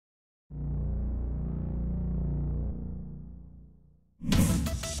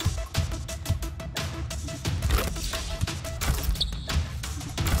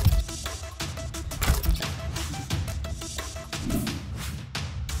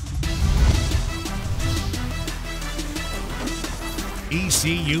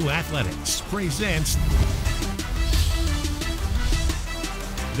ECU Athletics presents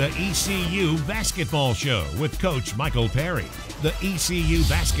the ECU Basketball Show with Coach Michael Perry. The ECU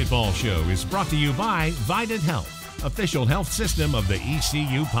Basketball Show is brought to you by Vidant Health, official health system of the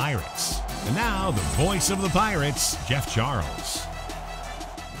ECU Pirates. And now, the voice of the Pirates, Jeff Charles.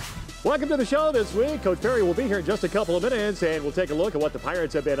 Welcome to the show this week. Coach Perry will be here in just a couple of minutes, and we'll take a look at what the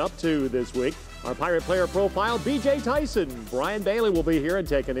Pirates have been up to this week. Our Pirate player profile, B.J. Tyson. Brian Bailey will be here and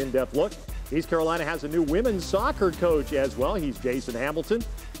take an in-depth look. East Carolina has a new women's soccer coach as well. He's Jason Hamilton.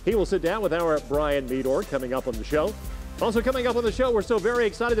 He will sit down with our Brian Meador coming up on the show. Also coming up on the show, we're so very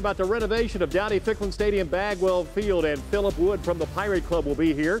excited about the renovation of Downey-Ficklin Stadium, Bagwell Field, and Philip Wood from the Pirate Club will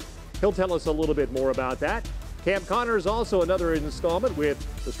be here. He'll tell us a little bit more about that. Cam Connors also another installment with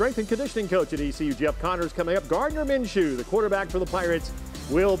the strength and conditioning coach at ECU, Jeff Connors, coming up. Gardner Minshew, the quarterback for the Pirates,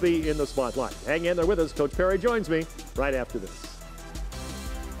 will be in the spotlight. Hang in there with us. Coach Perry joins me right after this.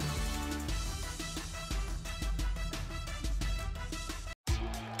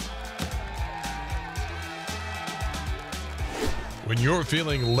 When you're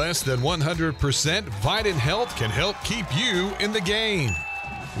feeling less than 100%, Vidant Health can help keep you in the game.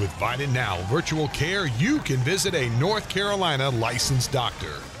 With Vidant Now Virtual Care, you can visit a North Carolina licensed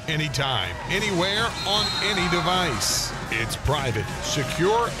doctor anytime, anywhere, on any device. It's private,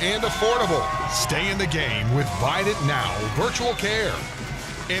 secure, and affordable. Stay in the game with Vidant Now Virtual Care.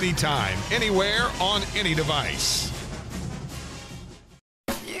 Anytime, anywhere, on any device.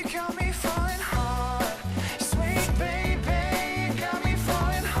 You got me falling hard, sweet baby. You got me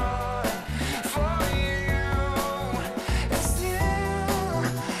falling hard for you. And still,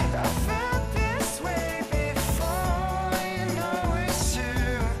 I felt this way before. You know it's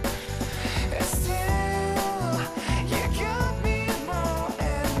true. And still, you got me more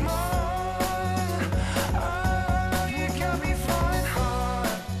and more. Oh, you got me falling hard.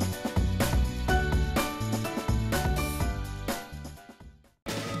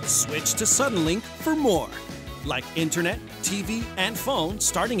 Switch to Suddenlink for more. Like internet, TV, and phone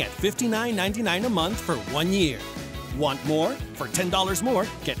starting at $59.99 a month for 1 year. Want more? For $10 more,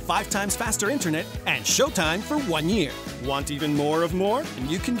 get 5 times faster internet and Showtime for 1 year. Want even more of more? And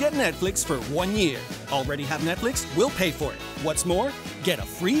you can get Netflix for 1 year. Already have Netflix? We'll pay for it. What's more? Get a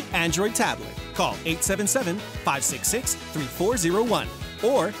free Android tablet. Call 877-566-3401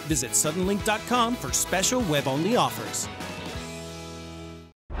 or visit suddenlink.com for special web-only offers.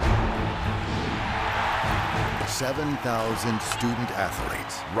 7,000 student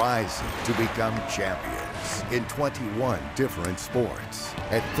athletes rising to become champions in 21 different sports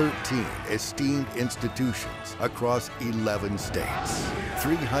at 13 esteemed institutions across 11 states.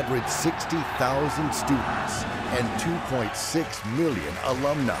 360,000 students and 2.6 million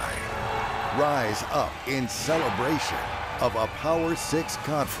alumni rise up in celebration of a Power 6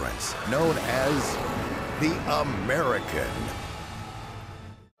 conference known as the American.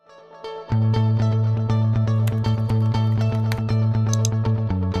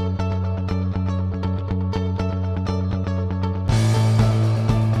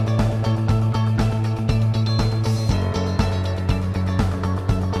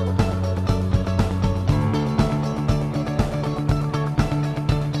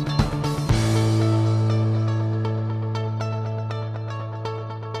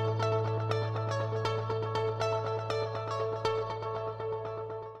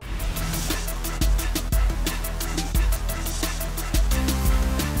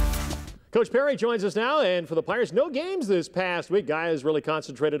 Coach Perry joins us now, and for the Pirates, no games this past week. Guys really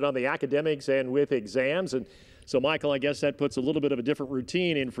concentrated on the academics and with exams. And so, Michael, I guess that puts a little bit of a different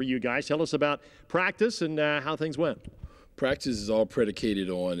routine in for you guys. Tell us about practice and how things went. Practice is all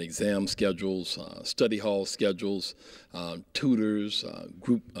predicated on exam schedules, study hall schedules, tutors,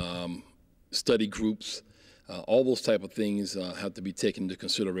 group study groups. All those type of things have to be taken into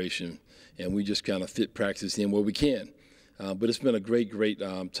consideration, and we just kind of fit practice in where we can. But it's been a great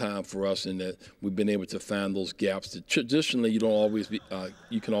time for us in that we've been able to find those gaps that traditionally you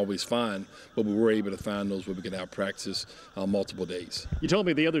can always find, but we were able to find those where we could have practice multiple days. You told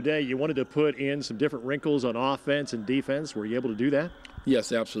me the other day you wanted to put in some different wrinkles on offense and defense. Were you able to do that?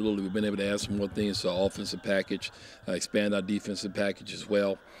 Yes, absolutely. We've been able to add some more things to our offensive package, expand our defensive package as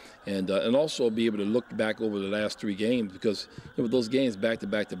well. And also be able to look back over the last 3 games because with those games back to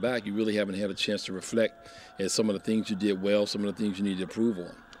back, you really haven't had a chance to reflect at some of the things you did well, some of the things you need to improve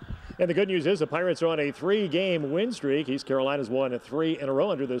on. And the good news is the Pirates are on a 3-game win streak. East Carolina's won 3 in a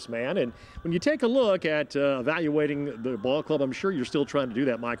row under this man. And when you take a look at evaluating the ball club, I'm sure you're still trying to do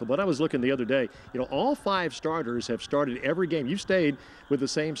that, Michael. But I was looking the other day, all 5 starters have started every game. You've stayed with the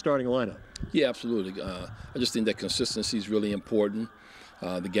same starting lineup. Yeah, absolutely. I just think that consistency is really important.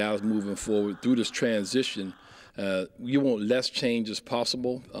 the guys moving forward through this transition. You want less change as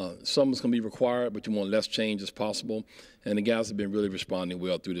possible. Some is going to be required, but you want less change as possible. And the guys have been really responding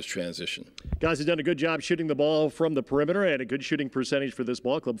well through this transition. Guys have done a good job shooting the ball from the perimeter and a good shooting percentage for this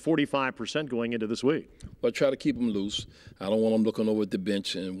ball club, 45% going into this week. But try to keep them loose. I don't want them looking over at the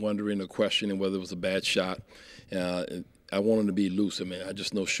bench and wondering or questioning whether it was a bad shot. I want them to be loose. I mean, I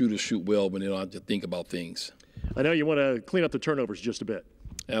just know shooters shoot well when they don't have to think about things. I know you want to clean up the turnovers just a bit.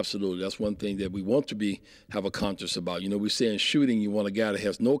 Absolutely. That's one thing that we want to have a conscience about. You know, we say in shooting you want a guy that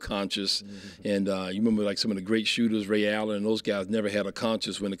has no conscience. And you remember like some of the great shooters, Ray Allen, and those guys never had a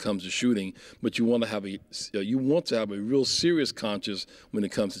conscience when it comes to shooting. But you want to have a real serious conscience when it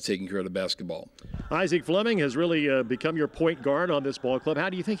comes to taking care of the basketball. Isaac Fleming has really become your point guard on this ball club. How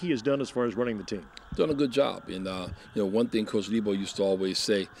do you think he has done as far as running the team? Done a good job. And, you know, one thing Coach Lebo used to always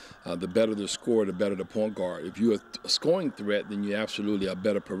say, the better the scorer, the better the point guard. If you're a scoring threat, then you're absolutely a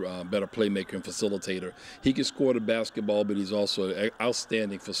better playmaker and facilitator. He can score the basketball, but he's also an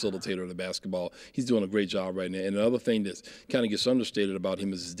outstanding facilitator of the basketball. He's doing a great job right now. And the other thing that kind of gets understated about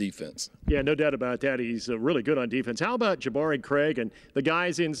him is his defense. Yeah, no doubt about that. He's really good on defense. How about Jabari Craig and the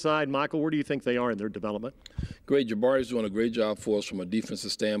guys inside? Michael, where do you think they are in their development? Great. Jabari's doing a great job for us from a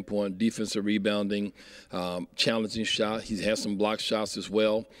defensive standpoint, defensive rebounding, challenging shot. He has some block shots as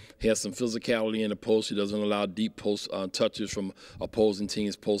well. He has some physicality in the post. He doesn't allow deep post touches from opposing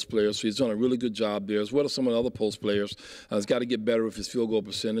teams' post players. So he's done a really good job there, as well as some of the other post players. He's got to get better with his field goal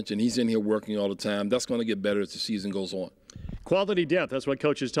percentage, and he's in here working all the time. That's going to get better as the season goes on. Quality depth, that's what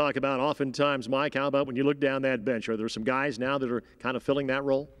coaches talk about oftentimes. Mike, how about when you look down that bench? Are there some guys now that are kind of filling that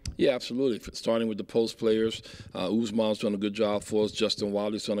role? Yeah, absolutely. Starting with the post players, Usman's done a good job for us. Justin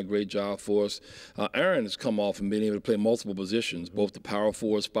Wiley's done a great job for us. Aaron has come off and been able to play multiple positions, both the power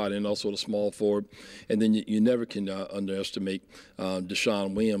forward spot and also the small forward. And then you never can underestimate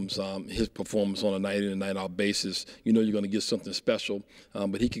Deshaun Williams, his performance on a night-in and night-out basis. You know you're going to get something special,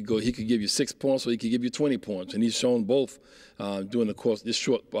 but he could give you 6 points or he could give you 20 points, and he's shown both during the course this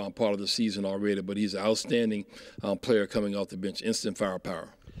short part of the season already. But he's an outstanding player coming off the bench, instant firepower.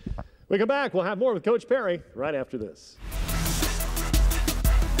 We come back. We'll have more with Coach Perry right after this.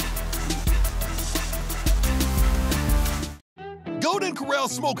 Golden Corral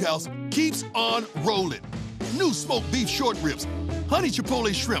Smokehouse keeps on rolling. New smoked beef short ribs, honey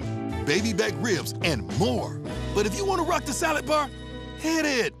chipotle shrimp, baby back ribs, and more. But if you want to rock the salad bar, hit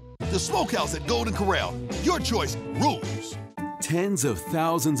it. The Smokehouse at Golden Corral. Your choice rules. Tens of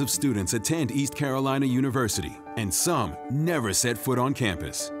thousands of students attend East Carolina University, and some never set foot on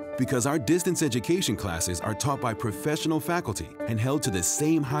campus. Because our distance education classes are taught by professional faculty and held to the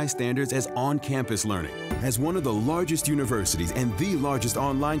same high standards as on-campus learning. As one of the largest universities and the largest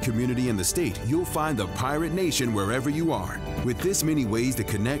online community in the state, you'll find the Pirate Nation wherever you are. With this many ways to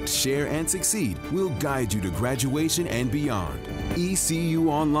connect, share, and succeed, we'll guide you to graduation and beyond.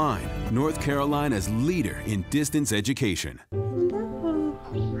 ECU Online, North Carolina's leader in distance education.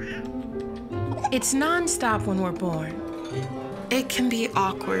 It's nonstop when we're born. It can be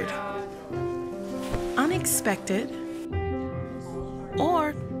awkward, unexpected,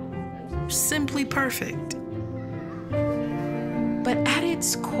 or simply perfect. But at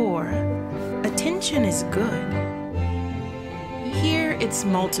its core, attention is good. Here it's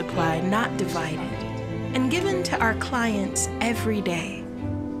multiplied, not divided, and given to our clients every day.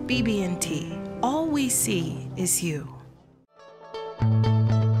 BB&T, all we see is you.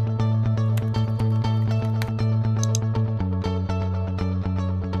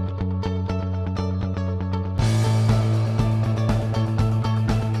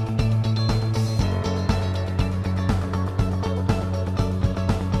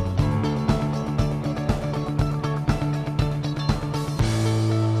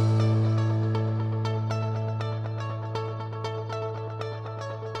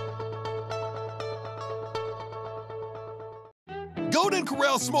 Golden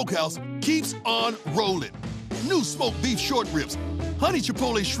Corral Smokehouse keeps on rolling. New smoked beef short ribs, honey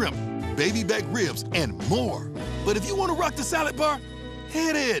chipotle shrimp, baby back ribs, and more. But if you want to rock the salad bar,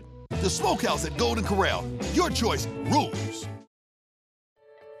 hit it. The Smokehouse at Golden Corral. Your choice rules.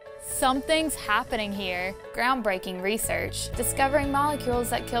 Something's happening here. Groundbreaking research, discovering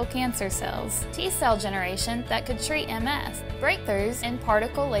molecules that kill cancer cells, T-cell generation that could treat MS, breakthroughs in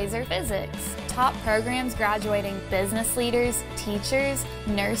particle laser physics, top programs graduating business leaders, teachers,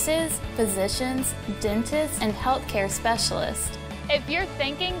 nurses, physicians, dentists, and healthcare specialists. If you're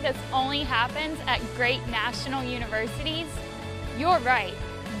thinking this only happens at great national universities, you're right.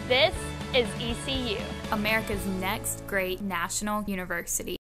 This is ECU, America's next great national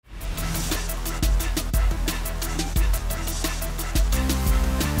university.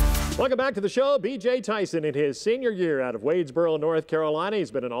 Welcome back to the show. B.J. Tyson in his senior year out of Wadesboro, North Carolina.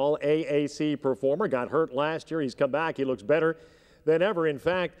 He's been an all-AAC performer. Got hurt last year. He's come back. He looks better than ever. In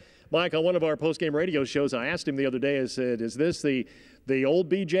fact, Mike, on one of our post-game radio shows, I asked him the other day, I said, is this the old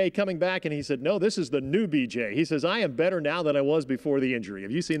BJ coming back? And he said, no, this is the new BJ. He says, I am better now than I was before the injury.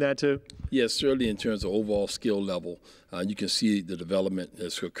 Have you seen that too? Yes, certainly in terms of overall skill level. You can see the development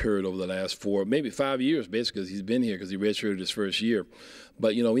that's occurred over the last 4, maybe 5 years, basically, because he's been here because he redshirted his first year.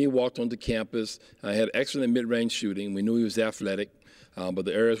 But, you know, when he walked onto campus, had excellent mid-range shooting. We knew he was athletic. But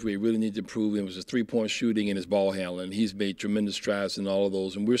the areas where he really needed to improve in was his three-point shooting and his ball handling. He's made tremendous strides in all of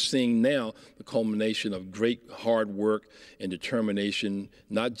those. And we're seeing now the culmination of great hard work and determination,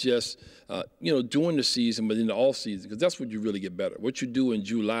 not just, during the season, but in the off-season, because that's what you really get better. What you do in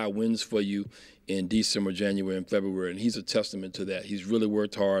July wins for you in December, January, and February, and he's a testament to that. He's really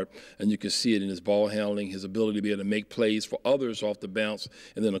worked hard, and you can see it in his ball handling, his ability to be able to make plays for others off the bounce,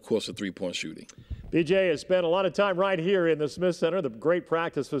 and then, of course, the three-point shooting. BJ has spent a lot of time right here in the Smith Center, the great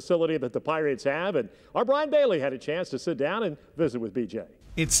practice facility that the Pirates have, and our Brian Bailey had a chance to sit down and visit with BJ.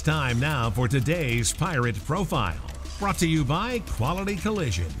 It's time now for today's Pirate Profile, brought to you by Quality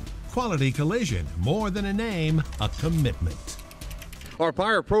Collision. Quality Collision, more than a name, a commitment. Our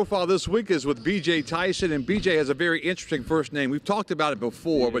Pirate Profile this week is with B.J. Tyson, and B.J. has a very interesting first name. We've talked about it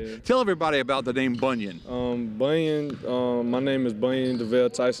before, but tell everybody about the name Bunyan. My name is Bunyan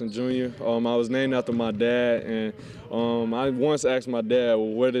DeVille Tyson Jr. I was named after my dad, and I once asked my dad,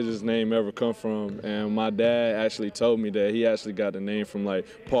 well, where did his name ever come from? And my dad actually told me that he actually got the name from, like,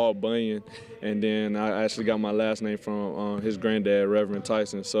 Paul Bunyan, and then I actually got my last name from his granddad, Reverend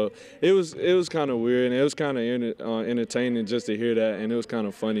Tyson. So it was kind of weird, and it was kind of entertaining just to hear that, and it was kind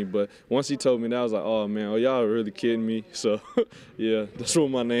of funny. But once he told me that, I was like, oh, man, y'all are really kidding me. So, yeah, that's where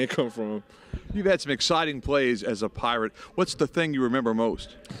my name come from. You've had some exciting plays as a Pirate. What's the thing you remember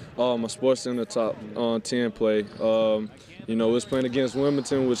most? My Sports Center top 10 play. It was playing against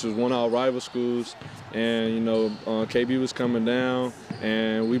Wilmington, which was one of our rival schools. And, KB was coming down,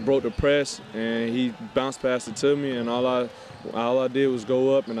 and we broke the press, and he bounced past it to me, and all I did was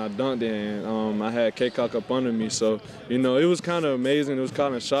go up, and I dunked it, and I had K-Cock up under me. So, it was kind of amazing. It was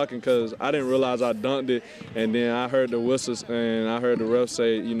kind of shocking because I didn't realize I dunked it, and then I heard the whistles, and I heard the ref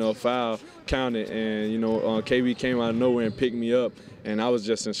say, foul, count it, and, KB came out of nowhere and picked me up, and I was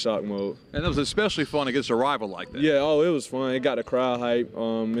just in shock mode. And it was especially fun against a rival like that. Yeah, it was fun. It got the crowd hype. It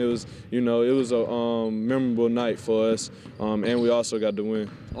was a memorable night for us, and we also got to win.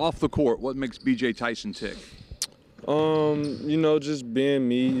 Off the court, what makes B.J. Tyson tick? Just being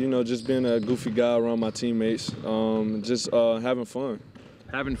me, just being a goofy guy around my teammates, just having fun.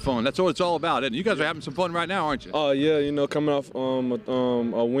 Having fun. That's what it's all about, isn't it? You guys are having some fun right now, aren't you? Oh, yeah, coming off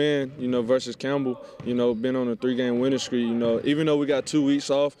a win, versus Campbell, been on a 3-game winning streak, even though we got 2 weeks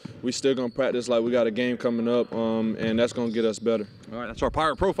off, we still going to practice like we got a game coming up, and that's going to get us better. All right, that's our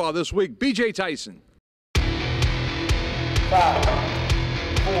Pirate Profile this week. B.J. Tyson. 5,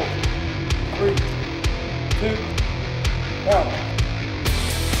 4, 3, 2, 1.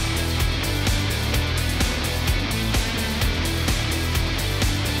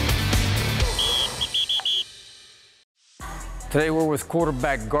 Today we're with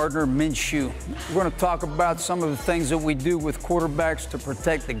quarterback Gardner Minshew. We're going to talk about some of the things that we do with quarterbacks to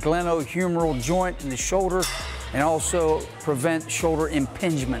protect the glenohumeral joint in the shoulder and also prevent shoulder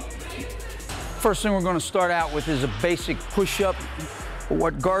impingement. First thing we're going to start out with is a basic push-up.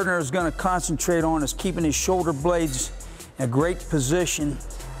 What Gardner is going to concentrate on is keeping his shoulder blades in a great position.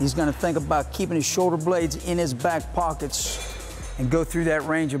 He's going to think about keeping his shoulder blades in his back pockets and go through that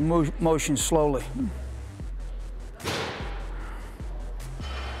range of motion slowly.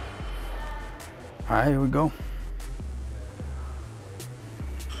 All right, here we go.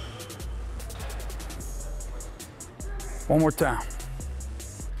 One more time.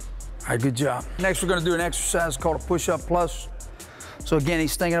 All right, good job. Next, we're gonna do an exercise called a push-up plus. So again,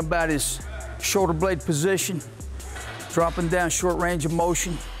 he's thinking about his shoulder blade position, dropping down short range of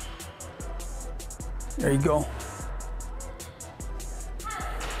motion. There you go.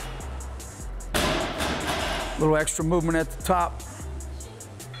 A little extra movement at the top.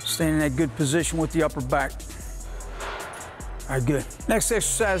 Staying in that good position with the upper back. All right, good. Next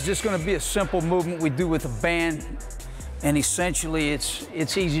exercise is just gonna be a simple movement we do with a band. And essentially,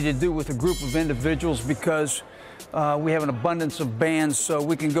 it's easy to do with a group of individuals because we have an abundance of bands, so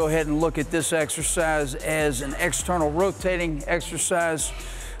we can go ahead and look at this exercise as an external rotating exercise,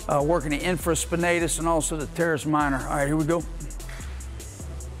 working the infraspinatus and also the teres minor. All right, here we go.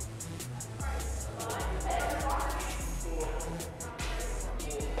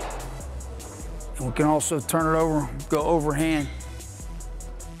 And we can also turn it over, go overhand.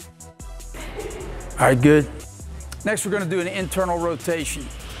 All right, good. Next, we're going to do an internal rotation.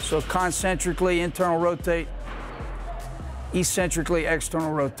 So concentrically, internal rotate. Eccentrically,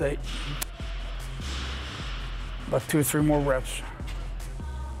 external rotate. About 2 or 3 more reps.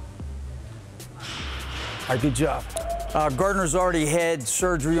 All right, good job. Gardner's already had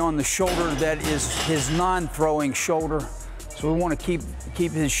surgery on the shoulder that is his non-throwing shoulder. So we want to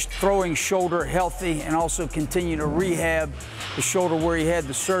keep his throwing shoulder healthy and also continue to rehab the shoulder where he had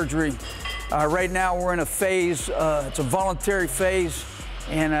the surgery. Right now we're in a phase, it's a voluntary phase,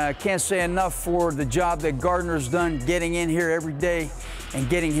 and I can't say enough for the job that Gardner's done getting in here every day and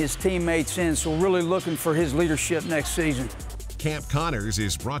getting his teammates in. So really looking for his leadership next season. Camp Connors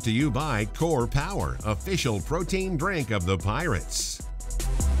is brought to you by Core Power, official protein drink of the Pirates.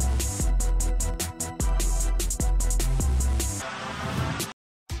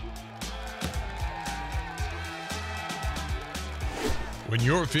 When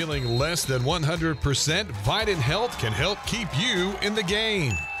you're feeling less than 100%, Vidant Health can help keep you in the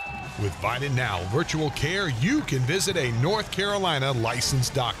game. With Vidant Now Virtual Care, you can visit a North Carolina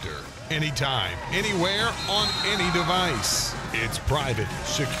licensed doctor anytime, anywhere, on any device. It's private,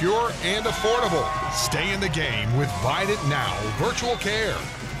 secure, and affordable. Stay in the game with Vidant Now Virtual Care.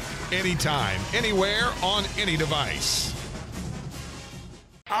 Anytime, anywhere, on any device.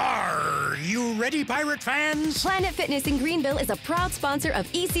 Are you ready, Pirate fans? Planet Fitness in Greenville is a proud sponsor of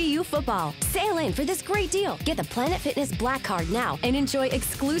ECU football. Sail in for this great deal. Get the Planet Fitness Black Card now and enjoy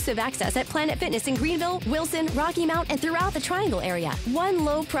exclusive access at Planet Fitness in Greenville, Wilson, Rocky Mount, and throughout the Triangle area. One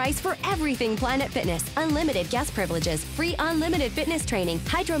low price for everything Planet Fitness. Unlimited guest privileges, free unlimited fitness training,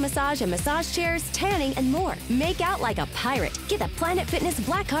 hydro massage and massage chairs, tanning, and more. Make out like a pirate. Get the Planet Fitness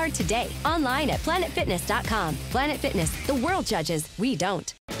Black Card today. Online at planetfitness.com. Planet Fitness, the world judges, we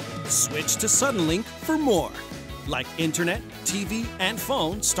don't. Switch to Suddenlink for more. Like internet, TV, and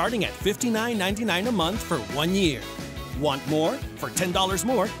phone starting at $59.99 a month for 1 year. Want more? For $10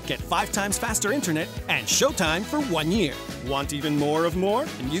 more, get 5 times faster internet and Showtime for 1 year. Want even more of more?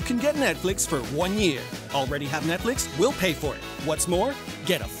 And you can get Netflix for 1 year. Already have Netflix? We'll pay for it. What's more?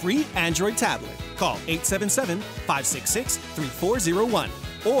 Get a free Android tablet. Call 877-566-3401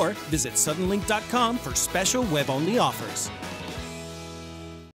 or visit suddenlink.com for special web-only offers.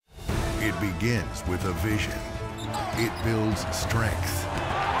 It begins with a vision. It builds strength,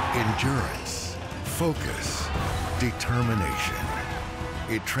 endurance, focus, determination.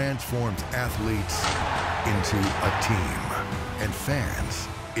 It transforms athletes into a team and fans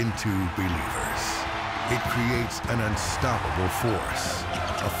into believers. It creates an unstoppable force,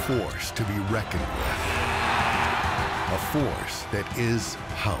 a force to be reckoned with, a force that is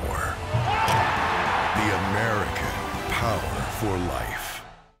power. The American Power for Life.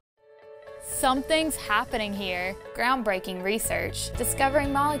 Something's happening here. Groundbreaking research,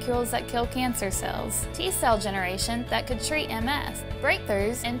 discovering molecules that kill cancer cells, T-cell generation that could treat MS,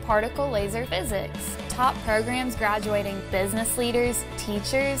 breakthroughs in particle laser physics, top programs graduating business leaders,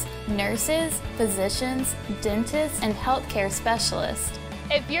 teachers, nurses, physicians, dentists, and healthcare specialists.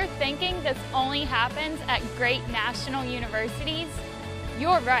 If you're thinking this only happens at great national universities,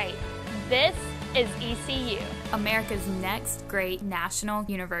 you're right. This is ECU, America's next great national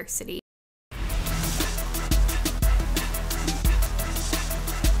university.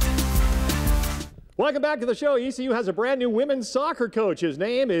 Welcome back to the show. ECU has a brand new women's soccer coach. His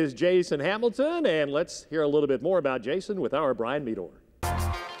name is Jason Hamilton, and let's hear a little bit more about Jason with our Brian Meador.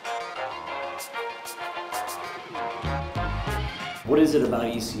 What is it about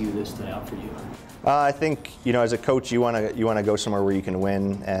ECU that stood out for you? I think, as a coach, you want to go somewhere where you can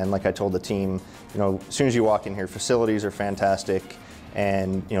win. And like I told the team, as soon as you walk in here, facilities are fantastic.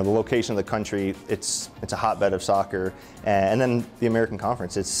 And the location of the country, it's a hotbed of soccer, and then the American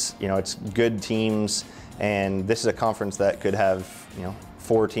Conference, it's good teams, and this is a conference that could have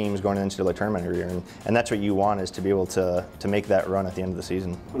 4 teams going into the tournament every year, and that's what you want, is to be able to make that run at the end of the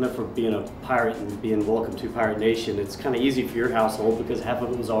season. I know, for being a Pirate and being welcome to Pirate Nation, it's kind of easy for your household because half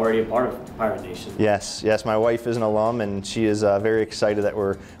of it was already a part of Pirate Nation. Yes, my wife is an alum, and she is very excited that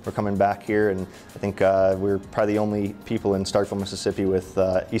we're coming back here, and I think we're probably the only people in Starkville, Mississippi with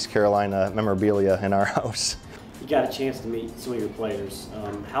East Carolina memorabilia in our house. You got a chance to meet some of your players.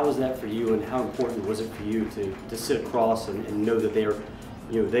 How was that for you, and how important was it for you to sit across and know that they're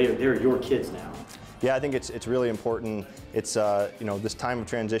your kids now? Yeah, I think it's really important. It's you know, this time of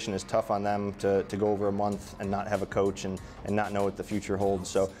transition is tough on them to go over a month and not have a coach and not know what the future holds.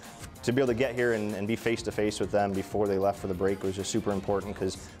 So to be able to get here and be face-to-face with them before they left for the break was just super important,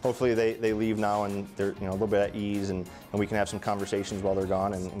 because hopefully they leave now and they're, you know, a little bit at ease, and we can have some conversations while they're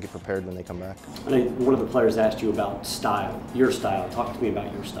gone and get prepared when they come back. I think one of the players asked you about style, your style. Talk to me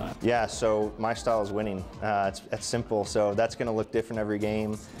about your style. Yeah, so my style is winning. It's simple, so that's going to look different every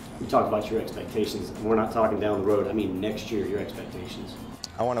game. You talked about your expectations. We're not talking down the road. I mean next year, your expectations.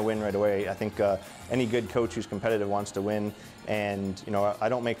 I want to win right away. I think any good coach who's competitive wants to win, and you know, I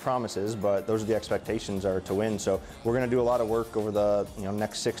don't make promises, but those are the expectations, are to win. So we're going to do a lot of work over the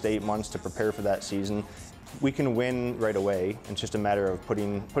next 6 to 8 months to prepare for that season. We can win right away. It's just a matter of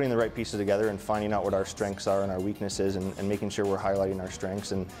putting the right pieces together and finding out what our strengths are and our weaknesses, and making sure we're highlighting our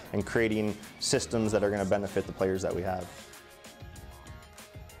strengths and creating systems that are going to benefit the players that we have.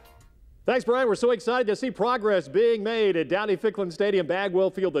 Thanks, Brian. We're so excited to see progress being made at Dowdy-Ficklin Stadium, Bagwell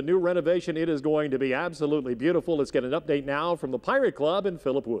Field. The new renovation, it is going to be absolutely beautiful. Let's get an update now from the Pirate Club and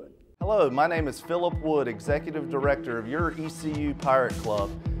Philip Wood. Hello, my name is Philip Wood, Executive Director of your ECU Pirate Club,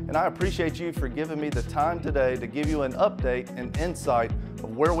 and I appreciate you for giving me the time today to give you an update and insight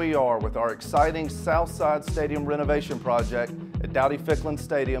of where we are with our exciting Southside Stadium renovation project at Dowdy-Ficklin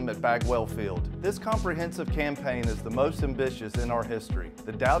Stadium at Bagwell Field. This comprehensive campaign is the most ambitious in our history.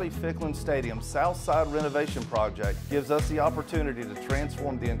 The Dowdy-Ficklin Stadium Southside renovation project gives us the opportunity to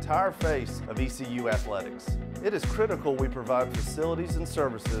transform the entire face of ECU athletics. It is critical we provide facilities and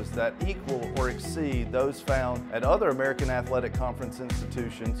services that equal or exceed those found at other American Athletic Conference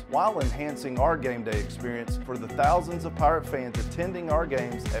institutions, while enhancing our game day experience for the thousands of Pirate fans attending our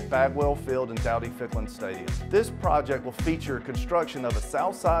games at Bagwell Field and Dowdy-Ficklin Stadium. This project will feature construction of a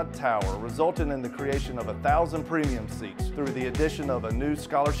Southside Tower, resulting in the creation of 1,000 premium seats through the addition of a new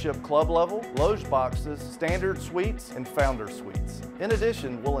scholarship club level, loge boxes, standard suites, and founder suites. In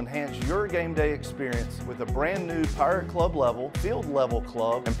addition, we'll enhance your game day experience with a brand new Pirate Club level, field level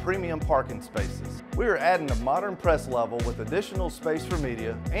club, and premium parking spaces. We are adding a modern press level with additional space for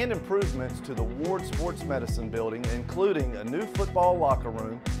media and improvements to the Ward Sports Medicine building, including a new football locker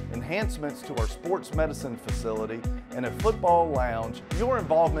room, enhancements to our sports medicine facility, and a football lounge. Your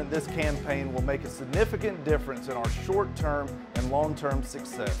involvement in this campaign will make a significant difference in our short-term and long-term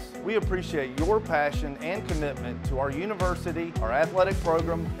success. We appreciate your passion and commitment to our university, our athletic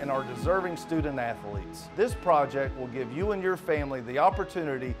program, and our deserving student athletes. This project will give you and your family the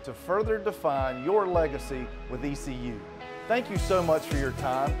opportunity to further define your legacy with ECU. Thank you so much for your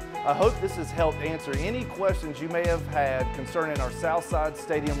time. I hope this has helped answer any questions you may have had concerning our Southside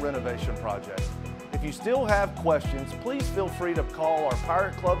Stadium renovation project. If you still have questions, please feel free to call our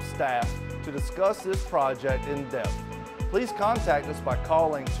Pirate Club staff to discuss this project in depth. Please contact us by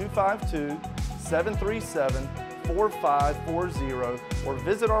calling 252-737-4540 or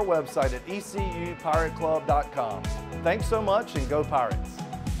visit our website at ecupirateclub.com. Thanks so much, and go Pirates!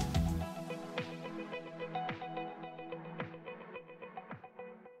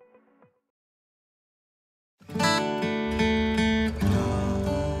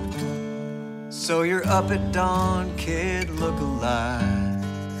 So you're up at dawn, kid, look alive.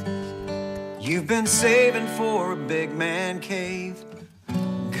 You've been saving for a big man cave.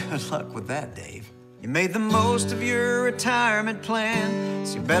 Good luck with that, Dave. You made the most of your retirement plan,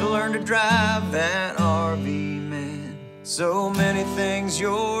 so you better learn to drive that RV, man. So many things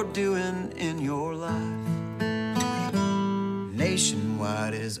you're doing in your life.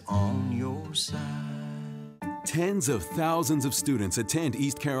 Nationwide is on your side. Tens of thousands of students attend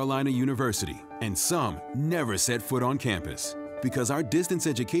East Carolina University, and some never set foot on campus. Because our distance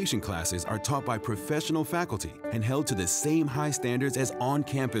education classes are taught by professional faculty and held to the same high standards as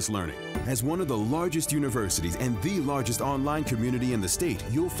on-campus learning. As one of the largest universities and the largest online community in the state,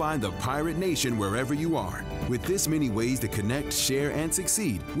 you'll find the Pirate Nation wherever you are. With this many ways to connect, share, and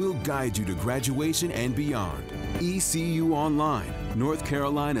succeed, we'll guide you to graduation and beyond. ECU Online, North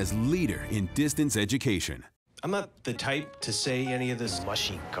Carolina's leader in distance education. I'm not the type to say any of this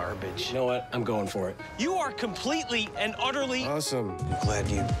mushy garbage. You know what? I'm going for it. You are completely and utterly awesome. I'm glad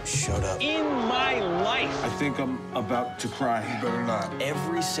you showed up. In my life. I think I'm about to cry. You better not.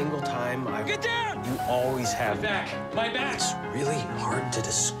 Every single time I get down, you always have my back. My back. It's really hard to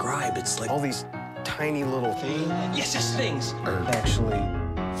describe. It's like all these tiny little things. Yes, yes, things are actually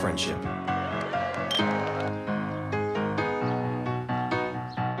friendship.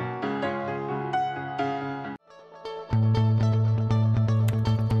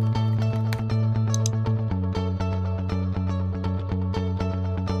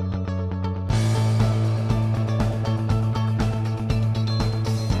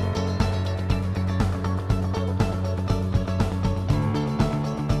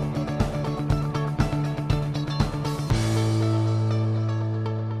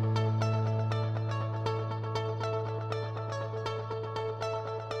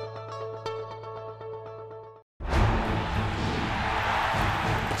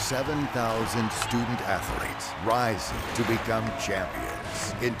 7,000 student athletes rising to become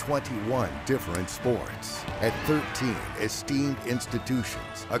champions in 21 different sports at 13 esteemed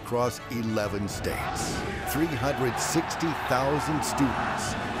institutions across 11 states. 360,000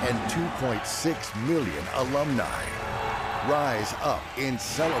 students and 2.6 million alumni rise up in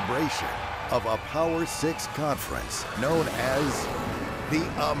celebration of a Power 6 conference known as the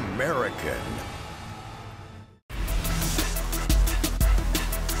American.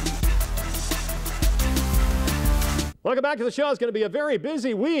 Welcome back to the show. It's going to be a very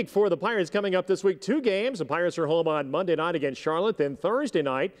busy week for the Pirates coming up this week. 2 games. The Pirates are home on Monday night against Charlotte, then Thursday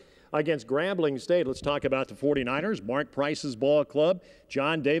night against Grambling State. Let's talk about the 49ers. Mark Price's ball club.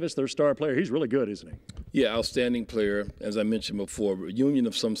 John Davis, their star player. He's really good, isn't he? Yeah, outstanding player. As I mentioned before, reunion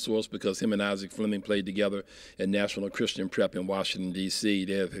of some sorts because him and Isaac Fleming played together at National Christian Prep in Washington, D.C.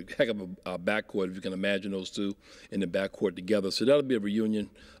 They have a heck of a backcourt, if you can imagine those two in the backcourt together. So that'll be a reunion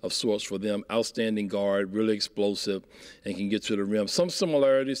of sorts for them. Outstanding guard, really explosive, and can get to the rim. Some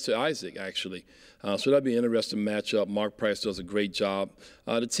similarities to Isaac, actually. So that'll be an interesting matchup. Mark Price does a great job.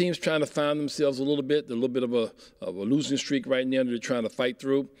 The team's trying to find themselves a little bit. They're a little bit of a losing streak right now that they're trying to fight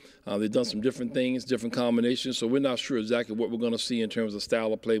through. They've done some different things, different combinations, so we're not sure exactly what we're going to see in terms of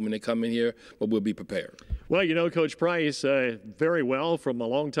style of play when they come in here, but we'll be prepared. Well, you know Coach Price very well from a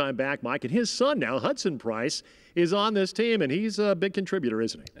long time back, Mike, and his son now, Hudson Price, is on this team, and he's a big contributor,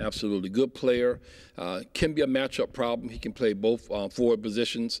 isn't he? Absolutely. Good player. Can be a matchup problem. He can play both forward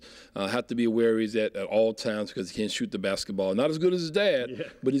positions. Have to be aware he's at all times because he can shoot the basketball. Not as good as his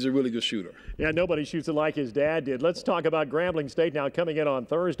dad, but he's a really good shooter. Yeah, nobody shoots it like his dad did. Let's talk about Grambling State now coming in on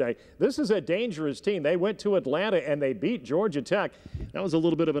Thursday. This is a dangerous team. They went to Atlanta and they beat Georgia Tech. That was a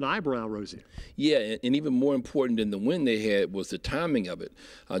little bit of an eyebrow raiser. Yeah, and even more important than the win they had was the timing of it.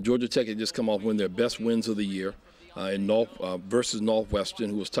 Georgia Tech had just come off one of their best wins of the year. Versus Northwestern,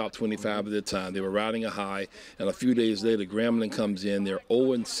 who was top 25 at the time. They were riding a high, and a few days later, Grambling comes in. They're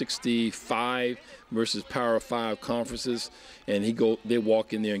 0-65 versus Power 5 conferences, and they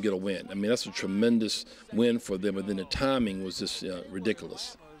walk in there and get a win. I mean, that's a tremendous win for them, but then the timing was just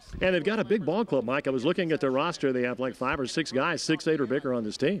ridiculous. And they've got a big ball club, Mike. I was looking at their roster. They have like 5 or 6 guys, 6'8" or bigger on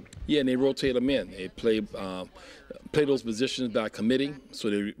this team. Yeah, and they rotate them in. They play those positions by committee, so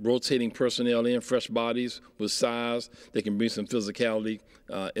they're rotating personnel in, fresh bodies with size. They can bring some physicality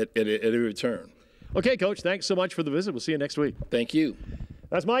at every turn. Okay, Coach, thanks so much for the visit. We'll see you next week. Thank you.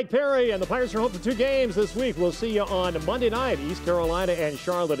 That's Mike Perry, and the Pirates are home for 2 games this week. We'll see you on Monday night, East Carolina and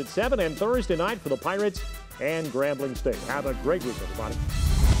Charlotte at 7, and Thursday night for the Pirates and Grambling State. Have a great week, everybody.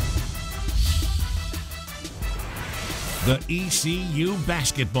 The ECU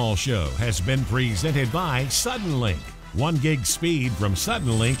Basketball Show has been presented by Suddenlink. 1 gig speed from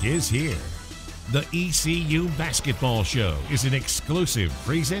Suddenlink is here. The ECU Basketball Show is an exclusive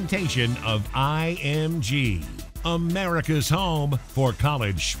presentation of IMG, America's home for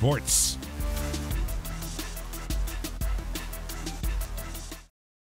college sports.